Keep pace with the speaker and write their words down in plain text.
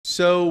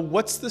So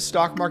what's the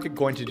stock market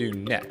going to do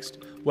next?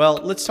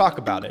 Well, let's talk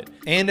about it.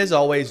 And as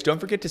always, don't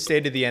forget to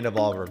stay to the end of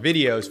all of our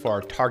videos for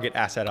our target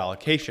asset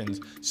allocations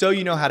so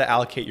you know how to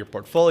allocate your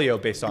portfolio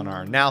based on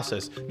our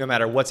analysis, no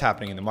matter what's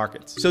happening in the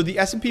markets. So the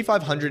S&P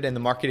 500 and the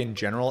market in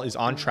general is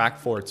on track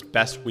for its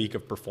best week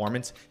of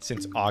performance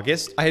since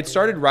August. I had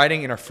started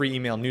writing in our free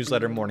email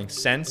newsletter Morning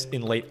Sense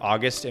in late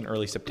August and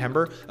early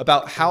September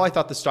about how I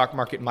thought the stock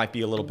market might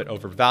be a little bit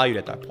overvalued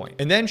at that point.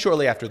 And then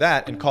shortly after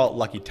that, and call it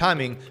lucky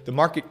timing, the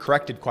market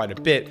corrected quite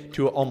a bit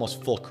to an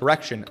almost full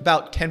correction,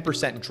 about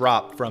 10%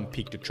 drop from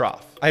peak to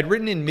trough. I had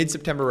written in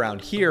mid-September around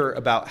here,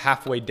 about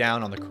halfway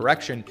down on the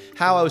correction,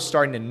 how I was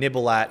starting to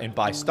nibble at and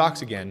buy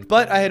stocks again.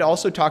 But I had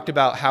also talked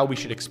about how we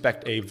should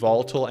expect a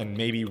volatile and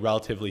maybe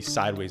relatively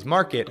sideways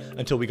market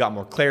until we got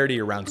more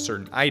clarity around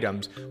certain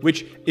items,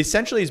 which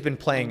essentially has been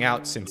playing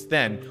out since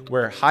then,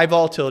 where high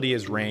volatility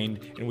has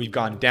reigned and we've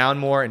gone down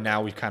more and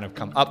now we've kind of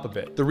come up a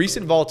bit. The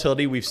recent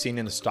volatility we've seen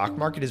in the stock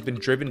market has been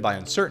driven by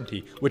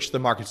uncertainty, which the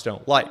markets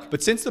don't like.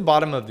 But since the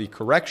bottom of the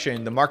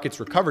correction, the market's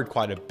recovered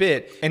quite a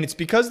bit, and it's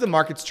because the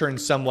market's turned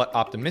somewhat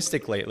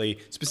optimistic lately,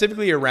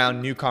 specifically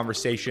around new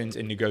conversations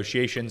and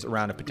negotiations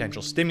around a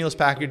potential stimulus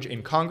package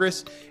in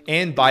Congress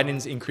and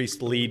Biden's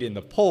increased lead in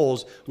the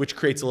polls, which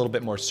creates a little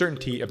bit more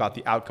certainty about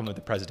the outcome of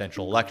the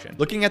presidential election.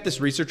 Looking at this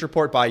research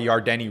report by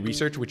Yardeni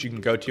Research, which you can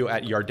go to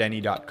at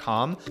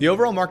yardeni.com, the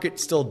overall market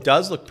still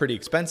does look pretty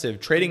expensive,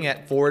 trading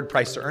at forward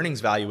price to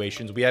earnings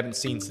valuations we haven't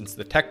seen since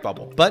the tech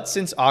bubble. But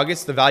since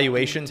August, the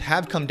valuations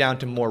have come down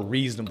to more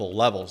reasonable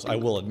levels, I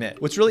will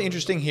admit. What's really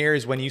interesting here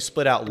is when you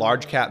split out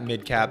large cap,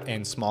 mid cap,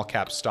 and small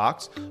cap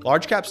stocks.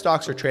 Large cap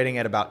stocks are trading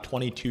at about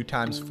 22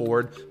 times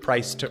forward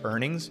price to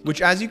earnings,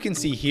 which as you can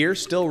see here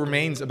still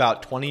remains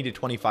about 20 to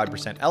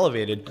 25%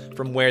 elevated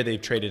from where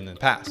they've traded in the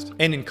past.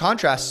 And in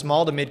contrast,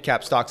 small to mid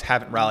cap stocks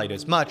haven't rallied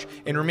as much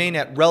and remain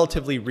at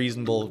relatively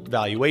reasonable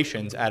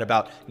valuations at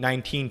about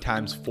 19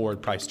 times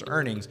forward price to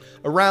earnings,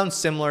 around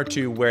similar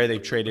to where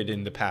they've traded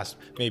in the past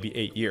maybe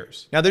 8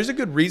 years. Now there's a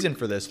good reason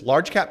for this.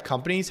 Large cap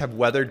companies have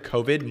weathered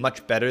COVID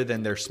much better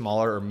than their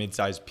smaller or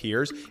mid-sized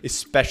peers,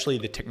 especially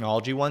the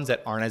technology ones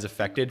that aren't as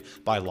affected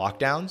by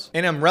lockdowns.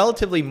 And I'm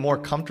relatively more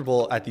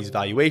comfortable at these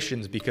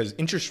valuations because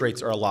interest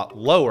rates are a lot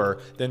lower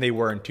than they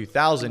were in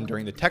 2000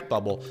 during the tech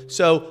bubble.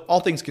 So all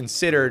things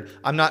considered,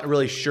 I'm not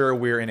really sure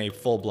we're in a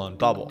full-blown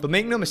bubble. But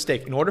make no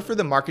mistake, in order for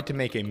the market to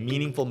make a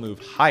meaningful move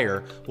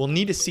higher, we'll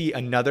need to see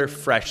another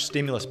fresh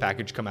stimulus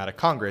package come out of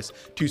Congress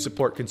to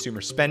support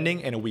consumer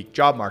spending and a weak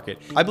job market.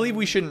 I believe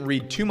we shouldn't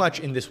read too much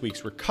in this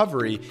week's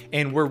recovery,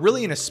 and we're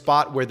really in a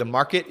spot where the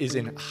market is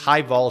in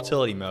high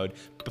volatility mode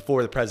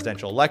before the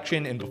presidential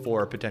election and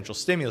before a potential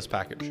stimulus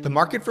package. The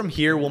market from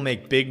here will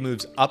make big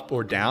moves up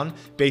or down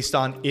based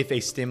on if a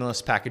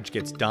stimulus package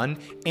gets done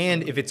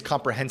and if it's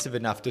comprehensive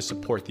enough to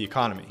support the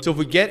economy. So if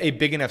we get a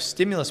big enough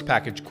stimulus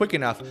package quick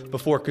enough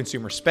before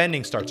consumer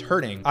spending starts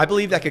hurting, I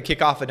believe that could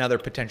kick off another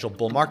potential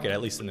bull market, at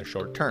least in the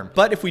short term.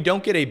 But if we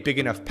don't get a big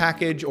enough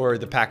package, or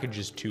the package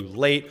is too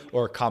late,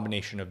 or a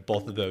combination of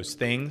both of those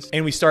things,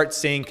 and we start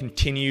seeing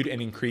continued and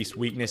increased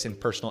weakness in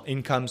personal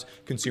incomes,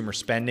 consumer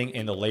spending,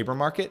 and the labor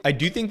market, I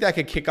do think that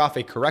could kick off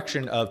a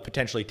correction of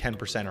potentially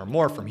 10% or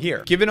more from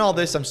here. Given all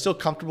this, I'm still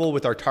comfortable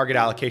with our target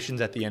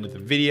allocations at the end of the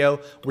video.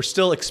 We're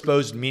still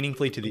exposed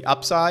meaningfully to the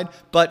upside,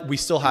 but we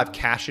still have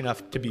cash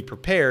enough to be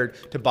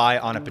prepared to buy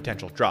on a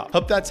potential drop.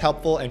 Hope that's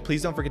helpful, and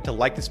please don't forget to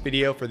like this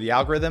video for the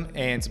algorithm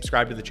and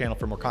subscribe to the channel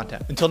for more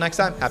content. Until next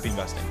time, happy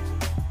investing.